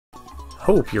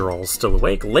Hope you're all still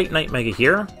awake. Late Night Mega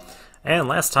here. And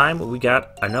last time we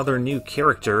got another new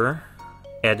character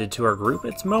added to our group.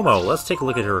 It's Momo. Let's take a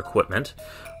look at her equipment.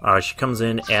 She comes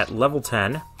in at level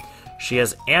 10. She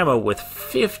has ammo with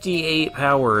 58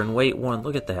 power and weight 1.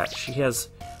 Look at that. She has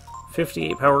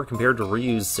 58 power compared to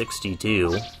Ryu's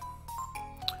 62.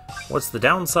 What's the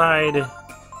downside?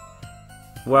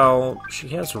 Well, she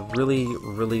has really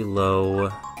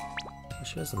low...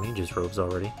 She has the mage's robes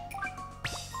already.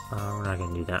 We're not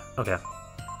going to do that. Okay.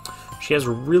 She has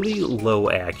really low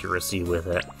accuracy with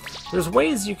it. There's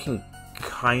ways you can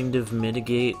kind of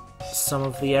mitigate some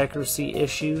of the accuracy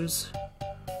issues.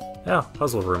 Oh,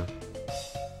 puzzle room.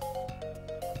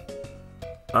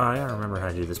 I don't remember how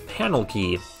to do this. Panel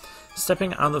key.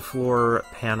 Stepping on the floor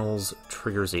panels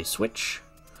triggers a switch.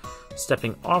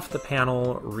 Stepping off the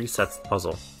panel resets the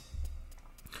puzzle.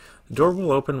 The door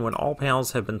will open when all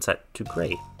panels have been set to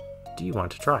gray. Do you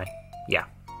want to try? Yeah.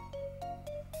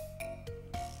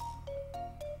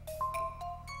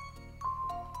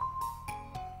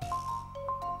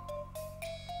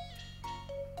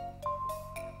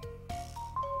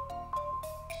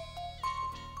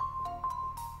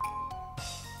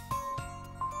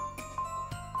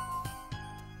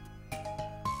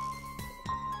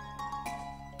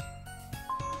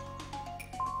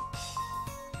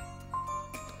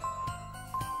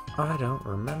 I don't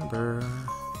remember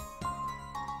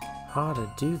how to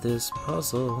do this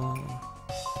puzzle.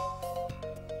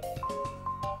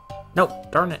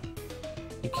 Nope, darn it.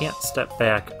 You can't step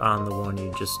back on the one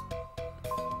you just...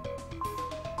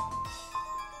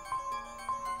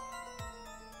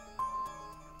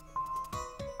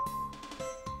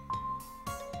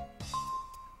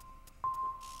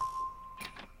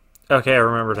 Okay, I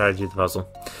remembered how to do the puzzle.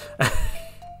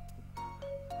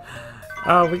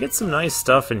 We get some nice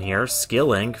stuff in here.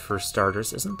 Skill ink, for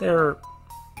starters. Isn't there...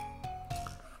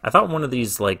 I thought one of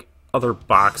these, like, other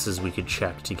boxes we could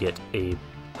check to get a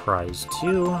prize,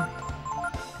 too.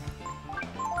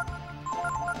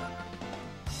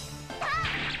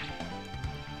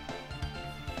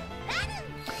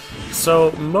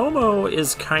 So, Momo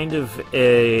is kind of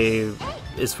a...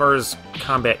 As far as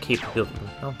combat capability...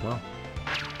 Oh, well.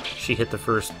 She hit the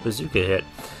first bazooka hit.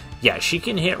 Yeah, she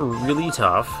can hit really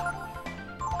tough.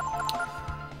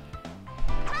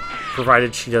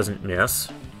 Provided she doesn't miss.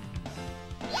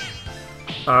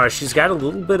 She's got a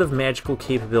little bit of magical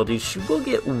capability. She will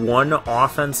get one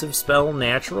offensive spell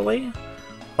naturally.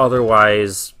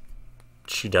 Otherwise,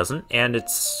 she doesn't. And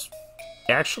it's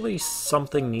actually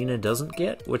something Nina doesn't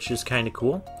get, which is kind of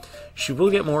cool. She will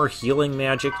get more healing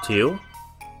magic, too.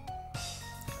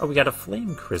 Oh, we got a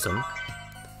flame chrism.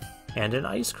 And an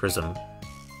ice chrism.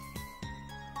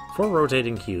 4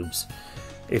 rotating cubes.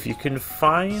 If you can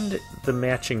find the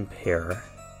matching pair...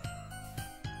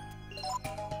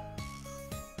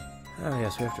 Oh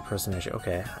yes, we have to press the match.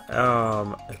 Okay.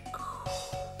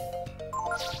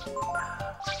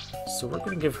 So we're going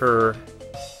to give her...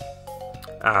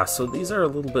 so these are a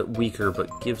little bit weaker, but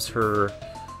gives her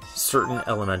certain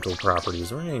elemental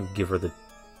properties. We're going to give her the...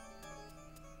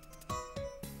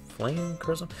 Flame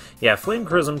Chrism? Yeah, Flame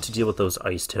Chrism to deal with those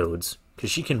ice toads,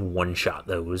 because she can one-shot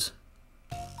those.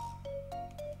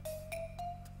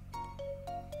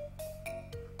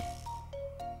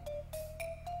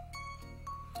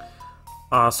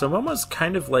 So Momo's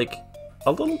kind of like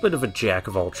a little bit of a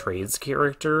jack-of-all-trades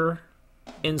character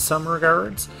in some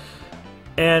regards.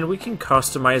 And we can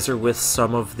customize her with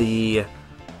some of the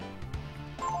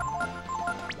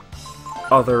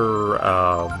other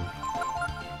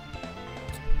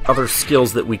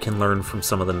skills that we can learn from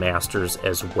some of the masters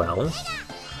as well.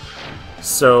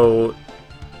 So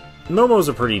Momo's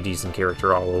a pretty decent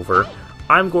character all over.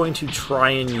 I'm going to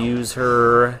try and use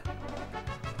her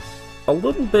a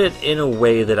little bit in a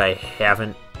way that I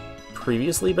haven't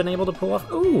previously been able to pull off.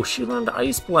 Ooh, she learned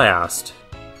Ice Blast.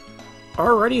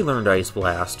 Already learned Ice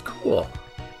Blast. Cool.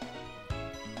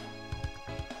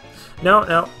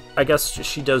 No, I guess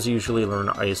she does usually learn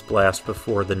Ice Blast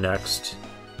before the next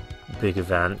big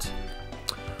event.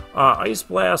 Ice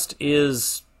Blast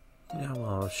is... Yeah,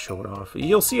 well, I'll show it off.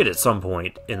 You'll see it at some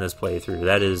point in this playthrough.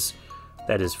 That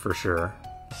is for sure.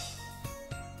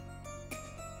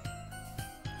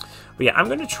 But yeah, I'm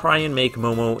going to try and make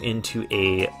Momo into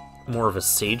a more of a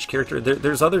sage character.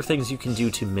 There's other things you can do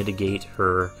to mitigate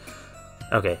her...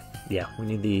 Okay, yeah, we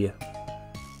need the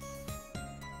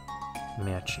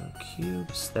matching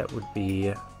cubes. That would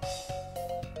be...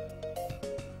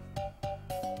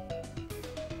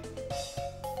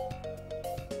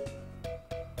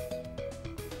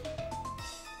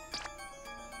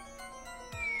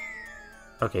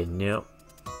 Okay, nope.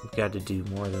 We've got to do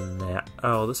more than that.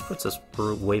 Oh, this puts us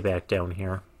way back down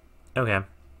here. Okay.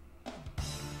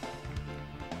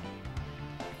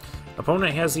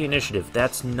 Opponent has the initiative.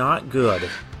 That's not good.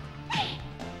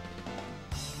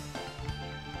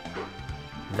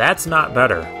 That's not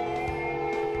better.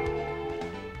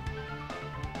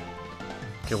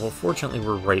 Okay, well, fortunately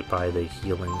we're right by the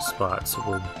healing spot, so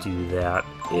we'll do that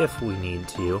if we need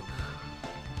to.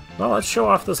 Well, let's show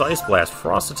off this Ice Blast.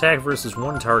 Frost attack versus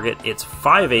one target. It's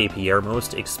 5 AP, our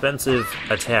most expensive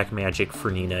attack magic for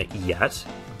Nina yet.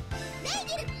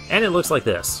 And it looks like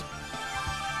this.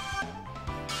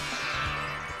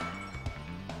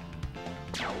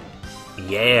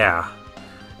 Yeah!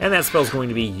 And that spell's going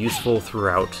to be useful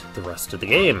throughout the rest of the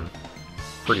game.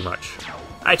 Pretty much.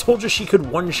 I told you she could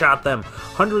one-shot them.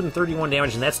 131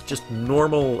 damage, and that's just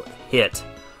normal hit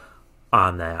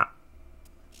on that.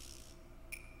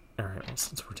 Alright, well,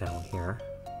 since we're down here,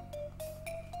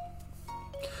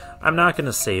 I'm not going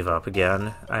to save up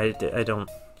again. I don't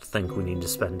think we need to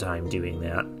spend time doing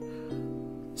that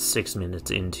 6 minutes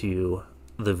into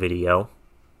the video.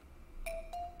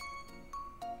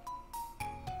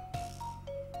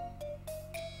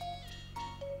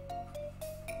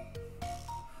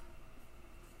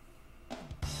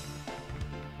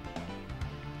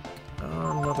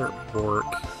 Another orc.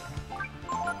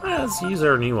 Let's use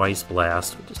our new Ice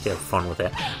Blast. We'll just have fun with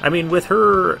that. I mean, with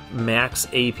her max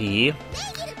AP,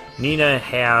 Nina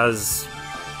has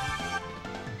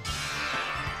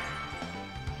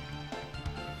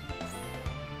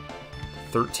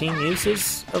 13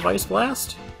 uses of Ice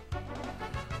Blast?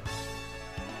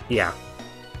 Yeah.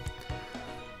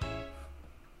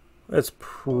 That's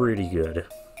pretty good.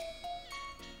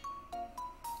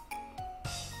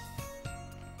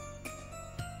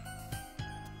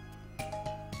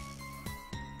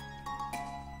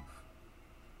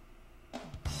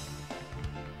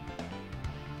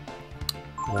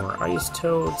 More ice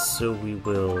toads, so we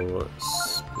will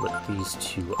split these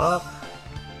two up.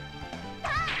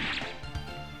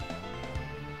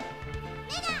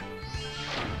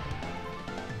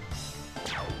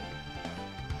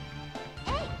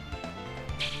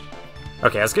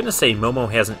 Okay, I was gonna say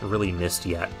Momo hasn't really missed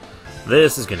yet.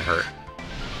 This is gonna hurt.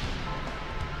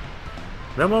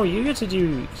 Momo, you get to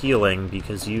do healing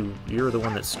because you're the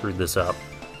one that screwed this up.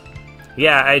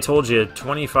 Yeah, I told you,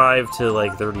 25 to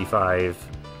like 35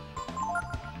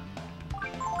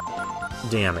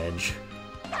 damage.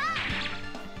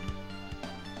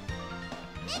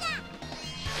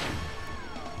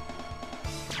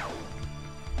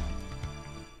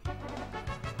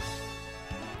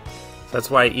 That's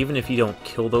why even if you don't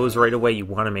kill those right away, you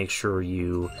want to make sure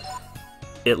you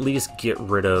at least get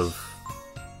rid of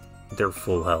their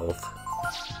full health.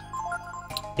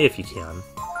 If you can.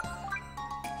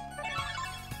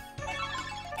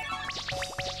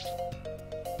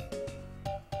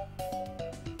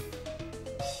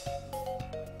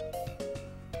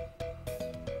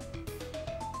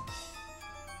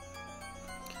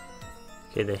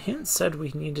 Okay, the hint said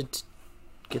we needed to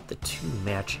get the 2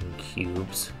 matching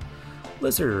cubes.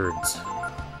 Lizards.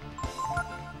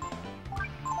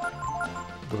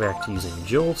 Go back to using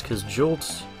Jolt, because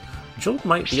Jolt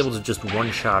might be able to just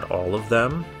one-shot all of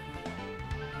them.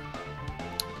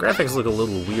 Graphics look a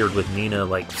little weird with Nina,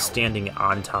 like, standing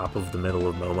on top of the middle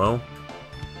of Momo.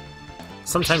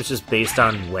 Sometimes just based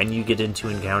on when you get into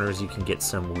encounters, you can get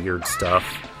some weird stuff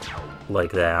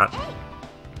like that.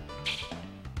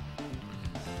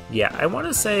 Yeah, I want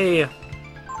to say,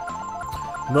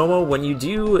 Momo, when you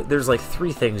do, there's like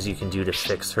 3 things you can do to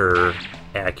fix her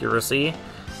accuracy,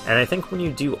 and I think when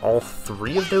you do all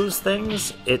 3 of those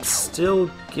things, it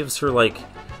still gives her like,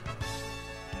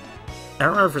 I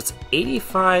don't remember if it's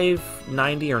 85,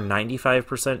 90, or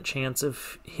 95% chance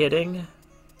of hitting.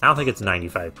 I don't think it's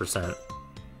 95%. Okay,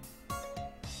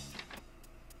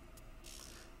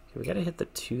 we gotta hit the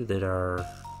 2 that are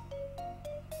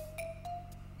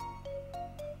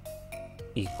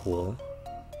equal.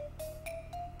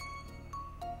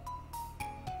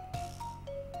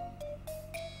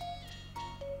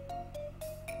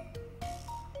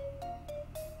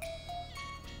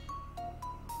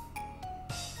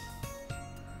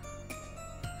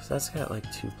 So that's got like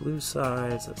 2 blue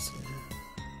sides. Let's see.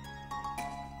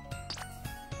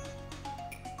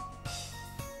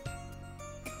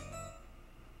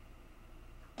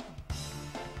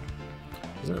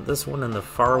 Isn't it this one and the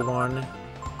far one?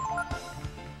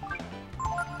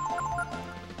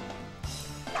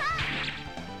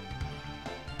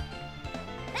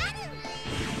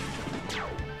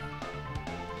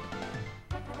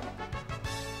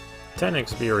 Ten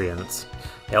experience.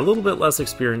 Yeah, a little bit less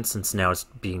experience since now it's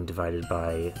being divided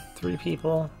by 3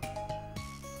 people.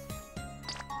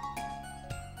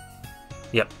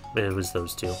 Yep, it was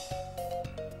those two.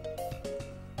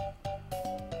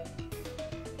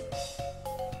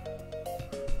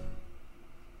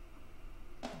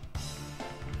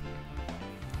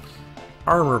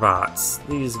 Armor bots.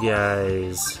 These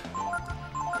guys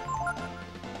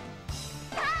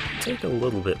take a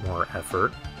little bit more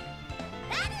effort,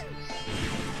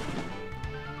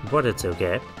 but it's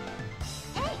okay.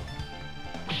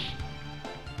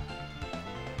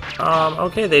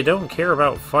 Okay, they don't care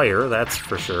about fire, that's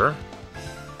for sure.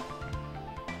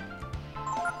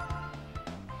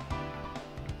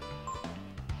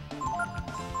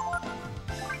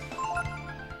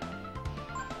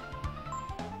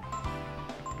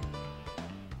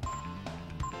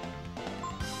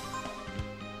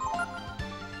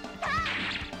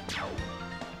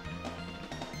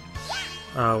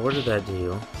 What did that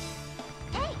do?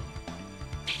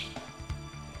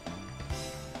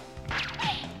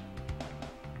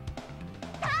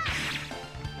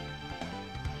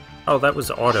 Oh, that was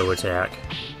auto attack.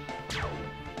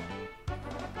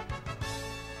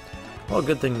 Well,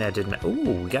 good thing that didn't...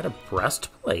 Ooh, we got a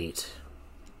breastplate.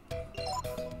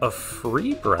 A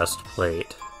free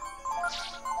breastplate.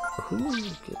 Who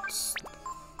gets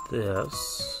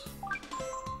this?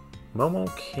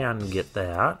 Momo can get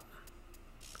that.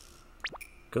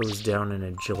 Goes down in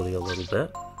agility a little bit.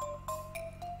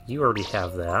 You already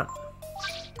have that.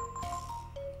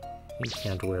 You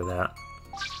can't wear that.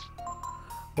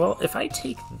 Well, if I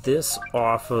take this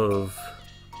off of...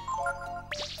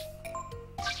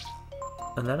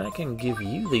 And then I can give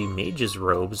you the Mage's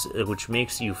Robes, which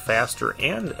makes you faster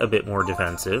and a bit more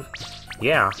defensive.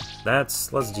 Yeah,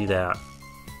 let's do that.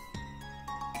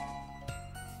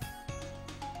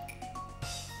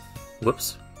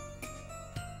 Whoops.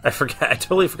 I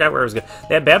totally forgot where I was going.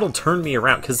 That battle turned me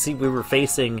around, because see, we were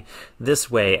facing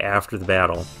this way after the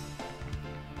battle.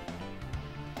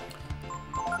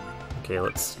 Okay,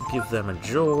 let's give them a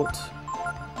jolt.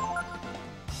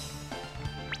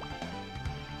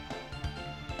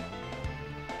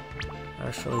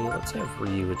 Actually, let's have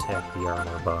Ryu attack the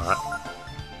armor bot.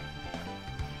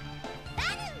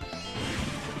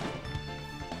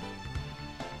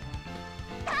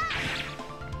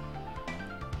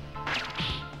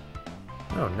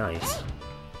 Oh, nice.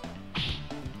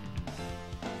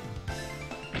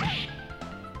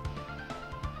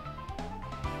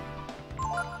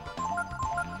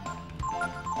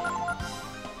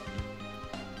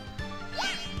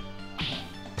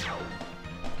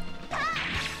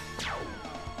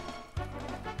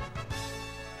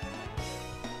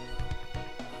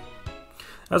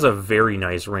 That was a very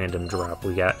nice random drop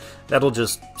we got. That'll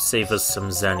just save us some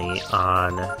Zenny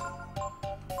on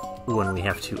when we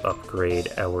have to upgrade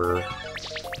our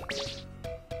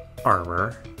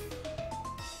armor.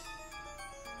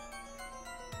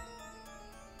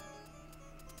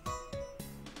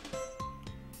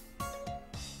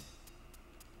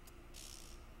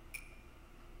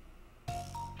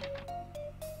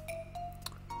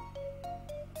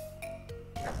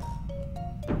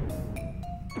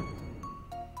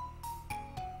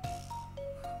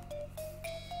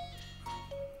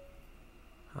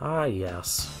 Ah,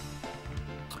 yes.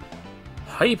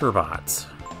 Hyperbots.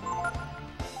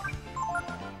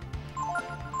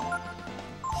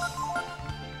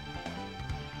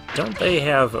 Don't they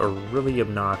have a really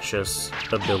obnoxious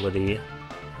ability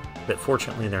that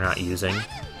fortunately they're not using?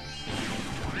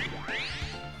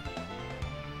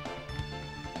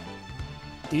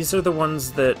 These are the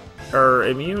ones that are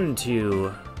immune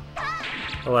to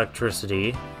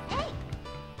electricity,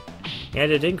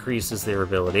 and it increases their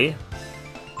ability.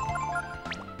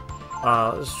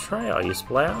 Let's try Ice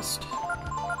Blast.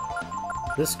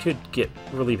 This could get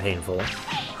really painful.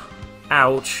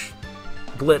 Ouch.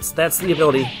 Blitz, that's the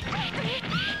ability.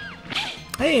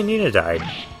 Hey, Nina died.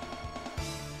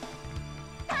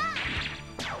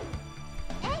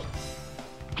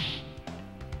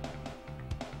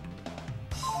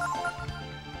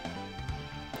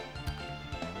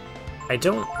 I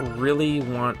don't really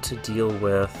want to deal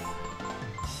with...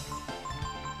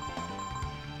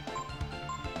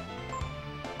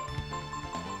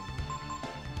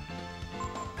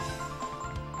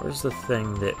 Where's the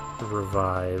thing that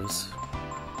revives?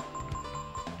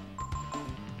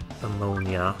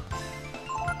 Ammonia.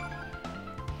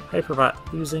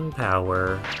 Hyperbot losing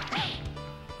power.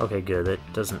 Okay, good. It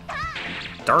doesn't...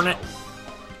 Darn it!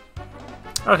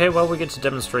 Okay, well, we get to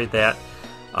demonstrate that.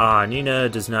 Nina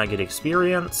does not get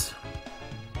experience.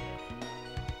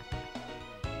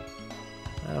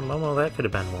 Momo, that could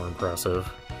have been more impressive.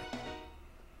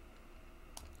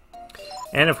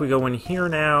 And if we go in here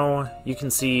now, you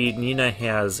can see Nina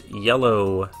has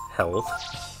yellow health.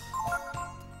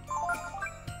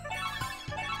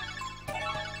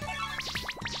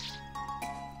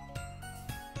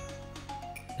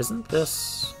 Isn't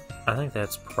this... I think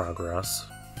that's progress.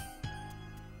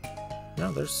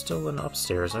 No, there's still an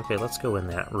upstairs. Okay, let's go in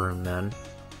that room then.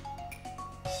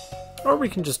 Or we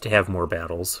can just have more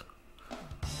battles.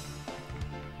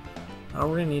 Oh,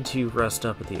 we're gonna need to rest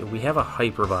up at the... We have a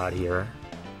Hyperbot here.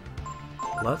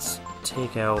 Let's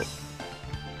take out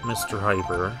Mr.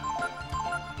 Hyper.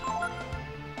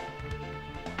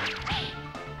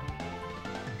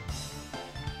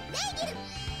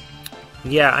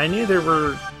 Yeah, I knew there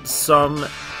were some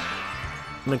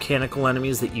mechanical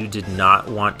enemies that you did not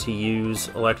want to use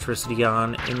electricity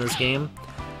on in this game.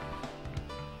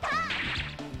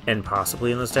 And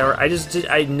possibly in this tower.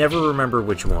 I never remember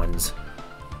which ones.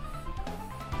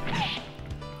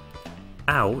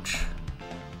 Ouch.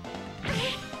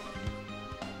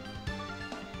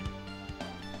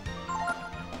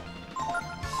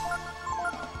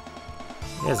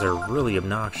 You guys are really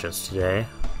obnoxious today.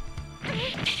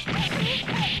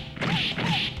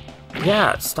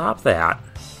 Yeah, stop that.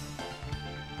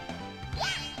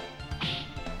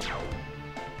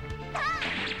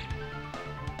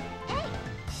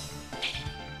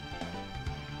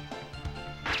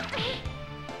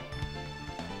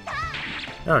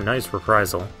 Oh, nice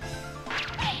reprisal.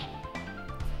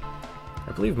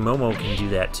 I believe Momo can do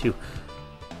that too.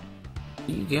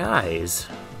 You guys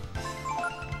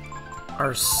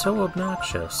are so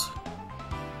obnoxious.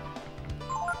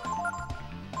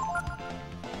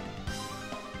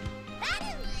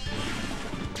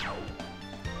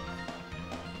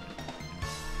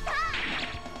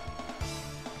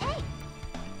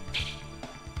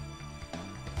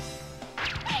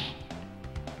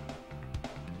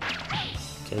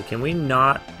 Okay, can we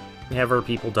not have our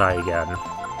people die again?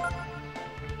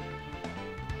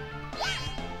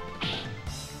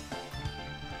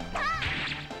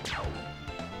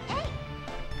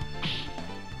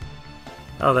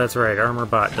 Oh, that's right,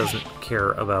 Armorbot doesn't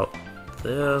care about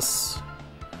this.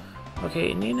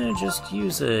 Okay, Nina, just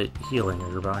use a healing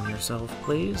herb on yourself,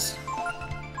 please.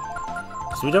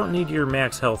 Because we don't need your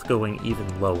max health going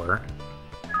even lower.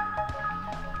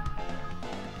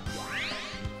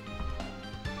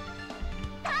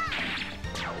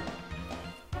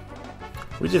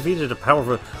 We defeated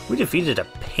a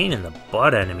pain in the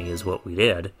butt enemy is what we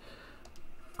did.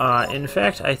 In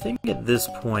fact, I think at this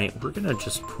point, we're gonna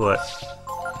just put...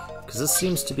 Because this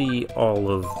seems to be all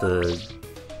of the...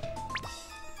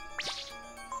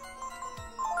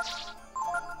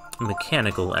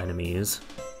 mechanical enemies.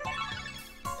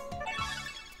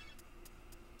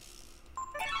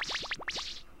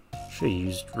 Should have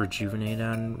used Rejuvenate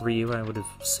on Ryu. I would have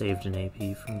saved an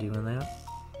AP from doing that.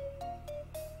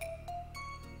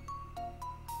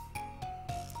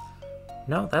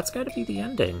 No, that's got to be the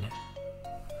ending.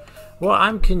 Well,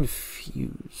 I'm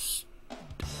confused.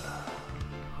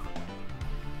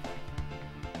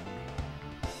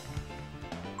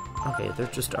 Okay, they're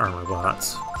just armor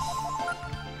bots.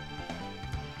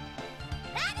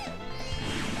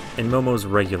 And Momo's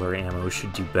regular ammo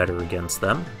should do better against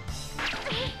them.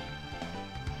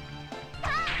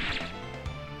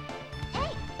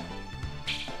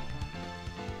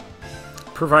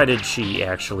 Provided she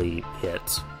actually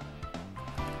hits.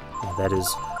 That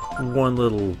is one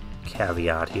little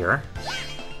caveat here.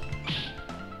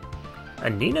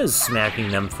 And Nina's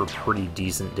smacking them for pretty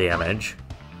decent damage.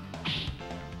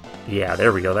 Yeah,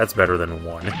 there we go. That's better than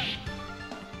one.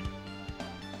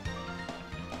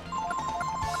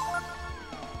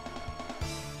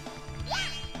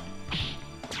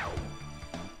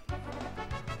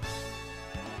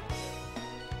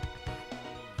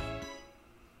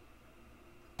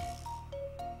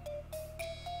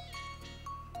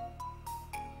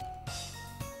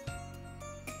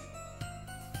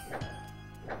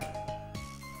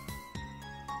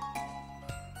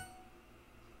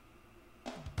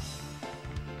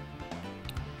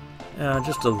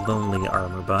 Just a lonely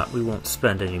armor bot. We won't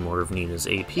spend any more of Nina's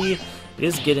AP. It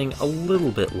is getting a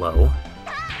little bit low.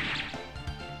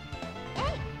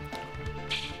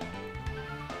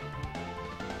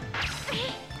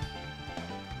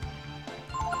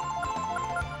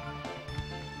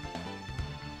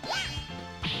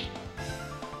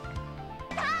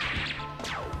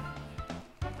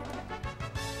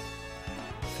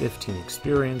 $15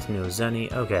 experience, no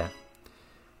Zenny. Okay.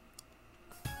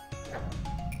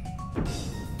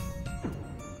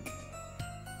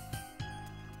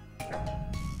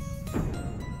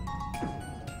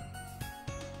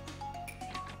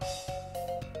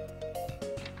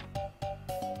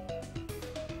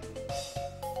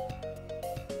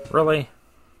 Really?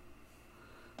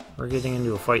 We're getting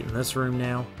into a fight in this room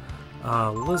now.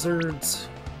 Lizards.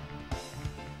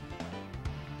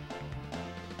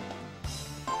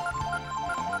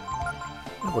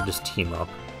 We'll just team up.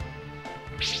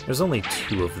 There's only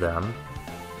 2 of them.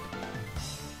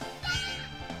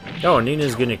 Oh,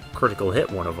 Nina's gonna critical hit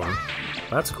one of them.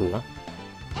 That's cool.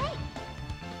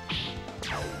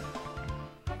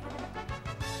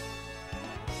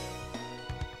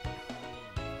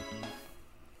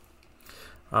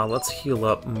 Let's heal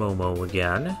up Momo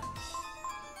again.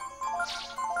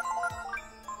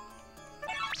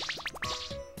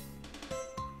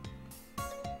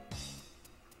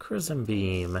 Prism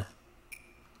Beam.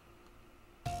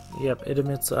 Yep, it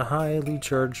emits a highly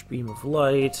charged beam of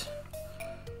light.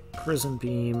 Prism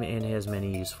Beam, and has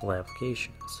many useful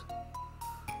applications.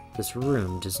 This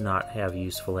room does not have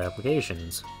useful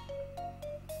applications.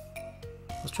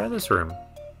 Let's try this room.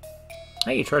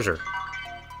 Hey, treasure.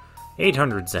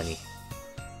 800 Zenny.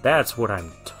 That's what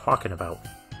I'm talking about.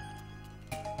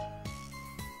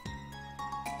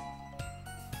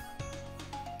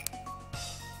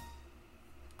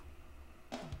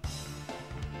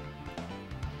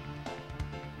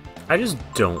 I just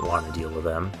don't want to deal with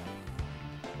them.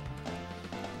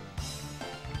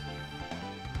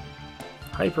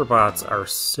 Hyperbots are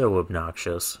so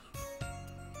obnoxious.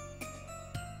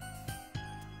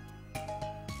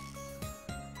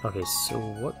 Okay, so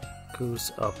what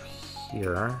goes up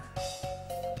here?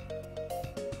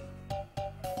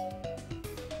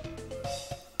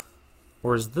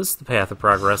 Or is this the path of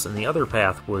progress and the other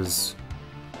path was...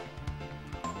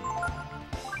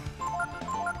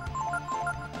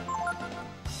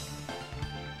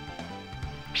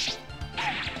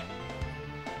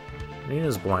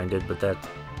 Nina's blinded, but that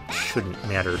shouldn't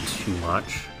matter too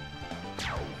much.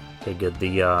 Okay, good.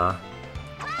 The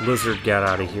lizard got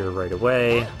out of here right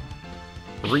away.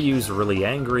 Ryu's really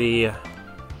angry.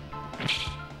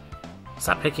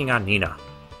 Stop picking on Nina.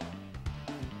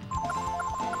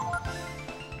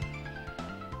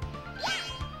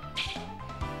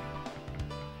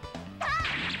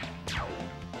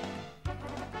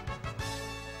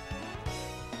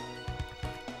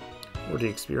 Already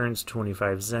experienced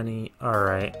 25 Zenny.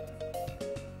 Alright.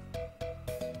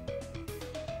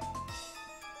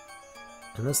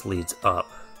 And this leads up.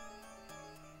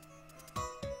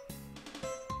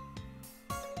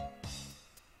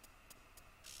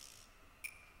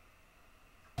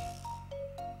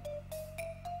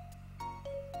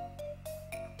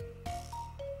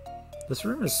 This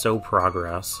room is so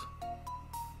progress.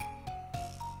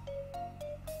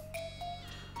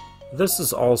 This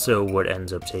is also what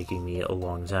ends up taking me a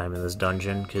long time in this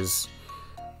dungeon, because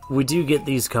we do get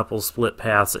these couple split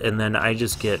paths, and then I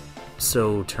just get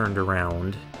so turned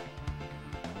around.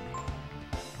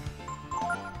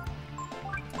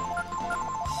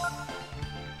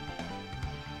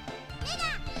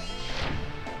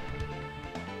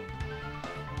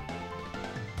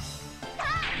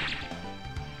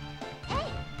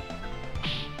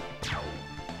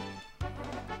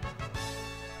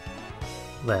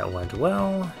 That went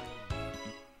well.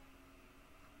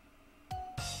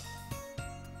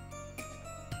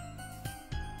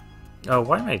 Oh,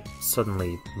 why am I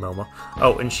suddenly Momo?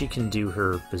 Oh, and she can do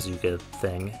her bazooka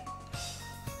thing.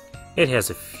 It has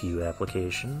a few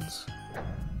applications.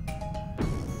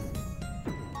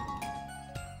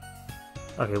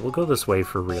 Okay, we'll go this way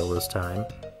for real this time.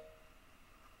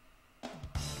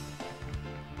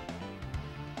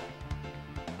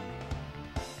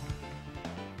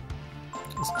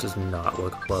 This does not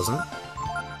look pleasant.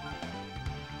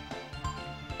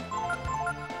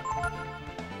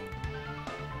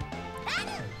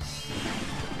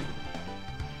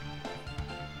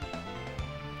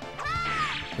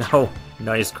 Oh,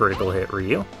 nice critical hit,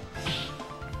 Ryu.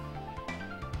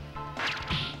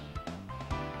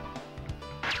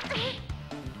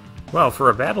 Well,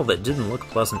 for a battle that didn't look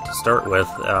pleasant to start with,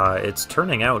 it's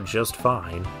turning out just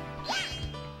fine.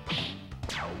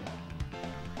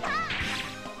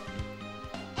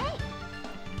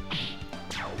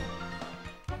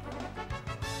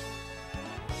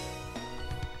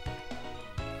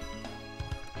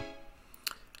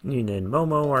 Nina and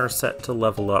Momo are set to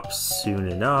level up soon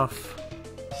enough.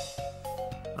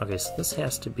 Okay, so this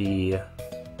has to be...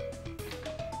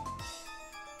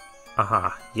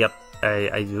 Aha, yep,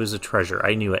 it was a treasure,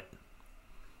 I knew it.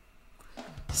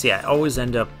 See, I always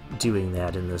end up doing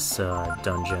that in this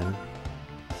dungeon.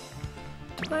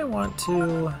 Do I want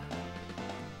to...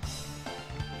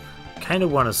 kind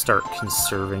of want to start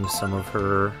conserving some of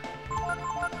her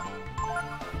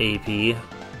AP,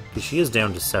 because she is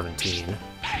down to 17.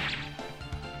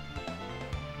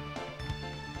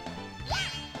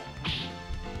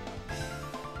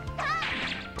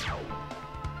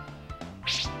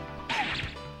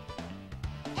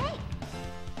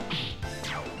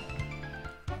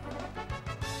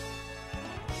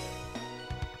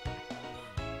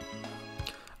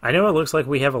 I know it looks like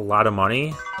we have a lot of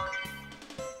money.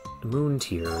 Moon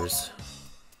Tears.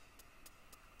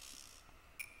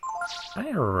 I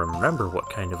don't remember what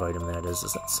kind of item that is.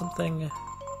 Is that something...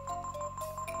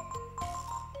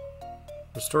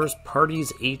 Restores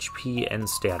party's HP and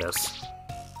status.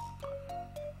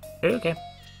 Okay.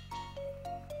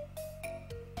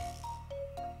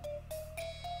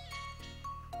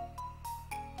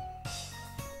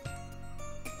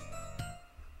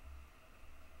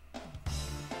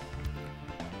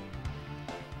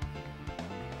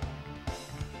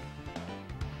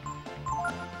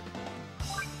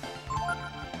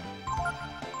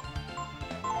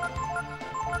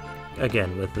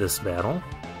 Again with this battle.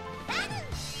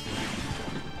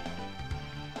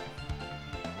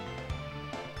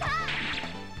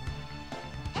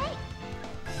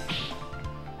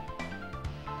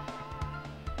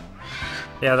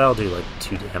 Yeah, that'll do like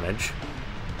 2 damage.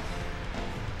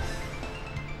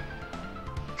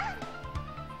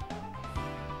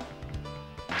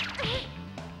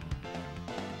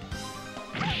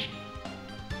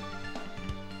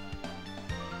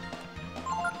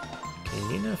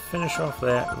 Nina, finish off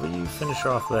that. Ryu, finish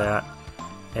off that.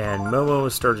 And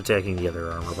Momo start attacking the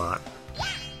other armor bot.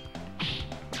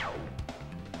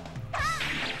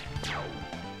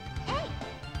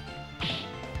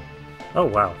 Oh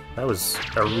wow, that was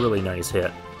a really nice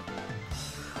hit.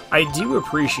 I do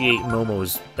appreciate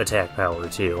Momo's attack power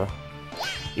too,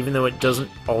 even though it doesn't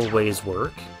always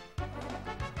work.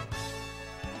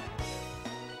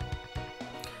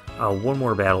 One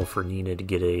more battle for Nina to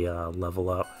get a level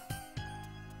up.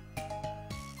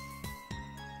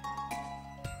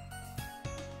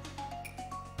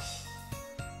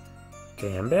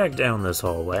 Okay, I'm back down this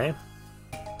hallway.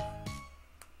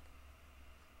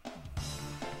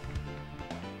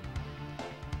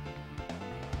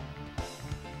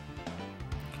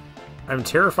 I'm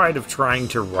terrified of trying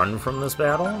to run from this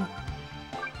battle,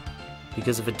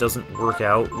 because if it doesn't work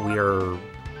out, we are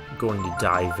going to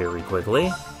die very quickly.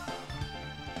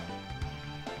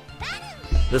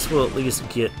 This will at least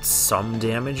get some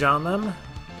damage on them.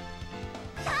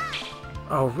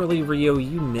 Oh, really, Ryo?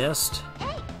 You missed?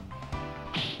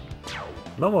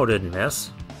 Momo didn't miss.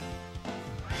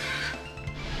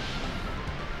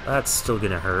 That's still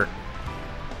gonna hurt.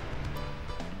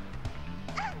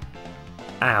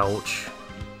 Ouch.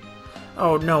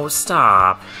 Oh no,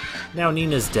 stop. Now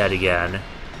Nina's dead again.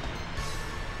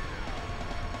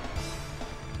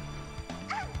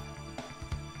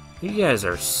 You guys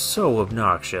are so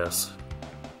obnoxious.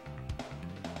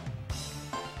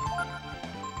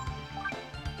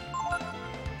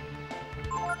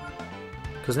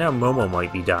 Because now Momo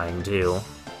might be dying too.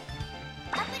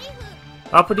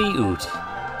 Uppity oot.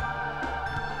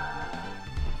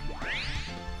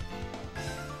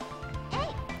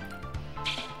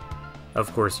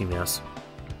 Of course you miss.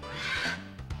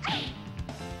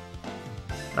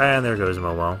 And there goes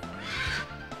Momo.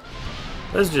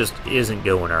 This just isn't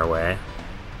going our way.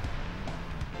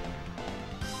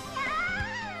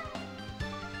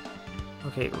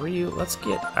 Okay, Ryu, let's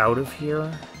get out of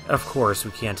here. Of course,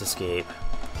 we can't escape.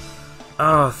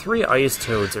 Oh, 3 ice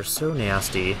toads are so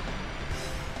nasty.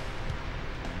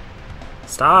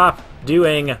 Stop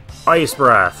doing ice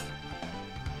breath.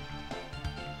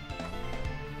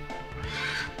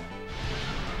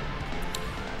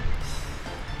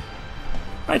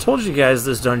 I told you guys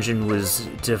this dungeon was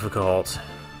difficult.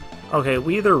 Okay,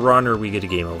 we either run or we get a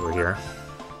game over here.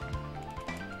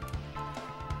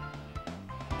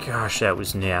 Gosh, that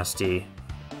was nasty.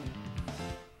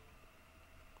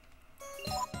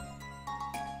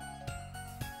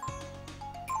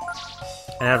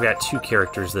 And I've got 2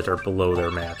 characters that are below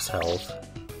their max health.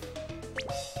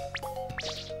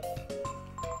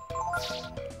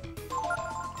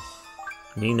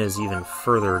 Nina's even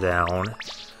further down.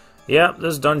 Yep,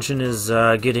 this dungeon is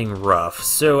getting rough,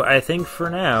 so I think for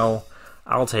now,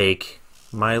 I'll take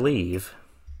my leave.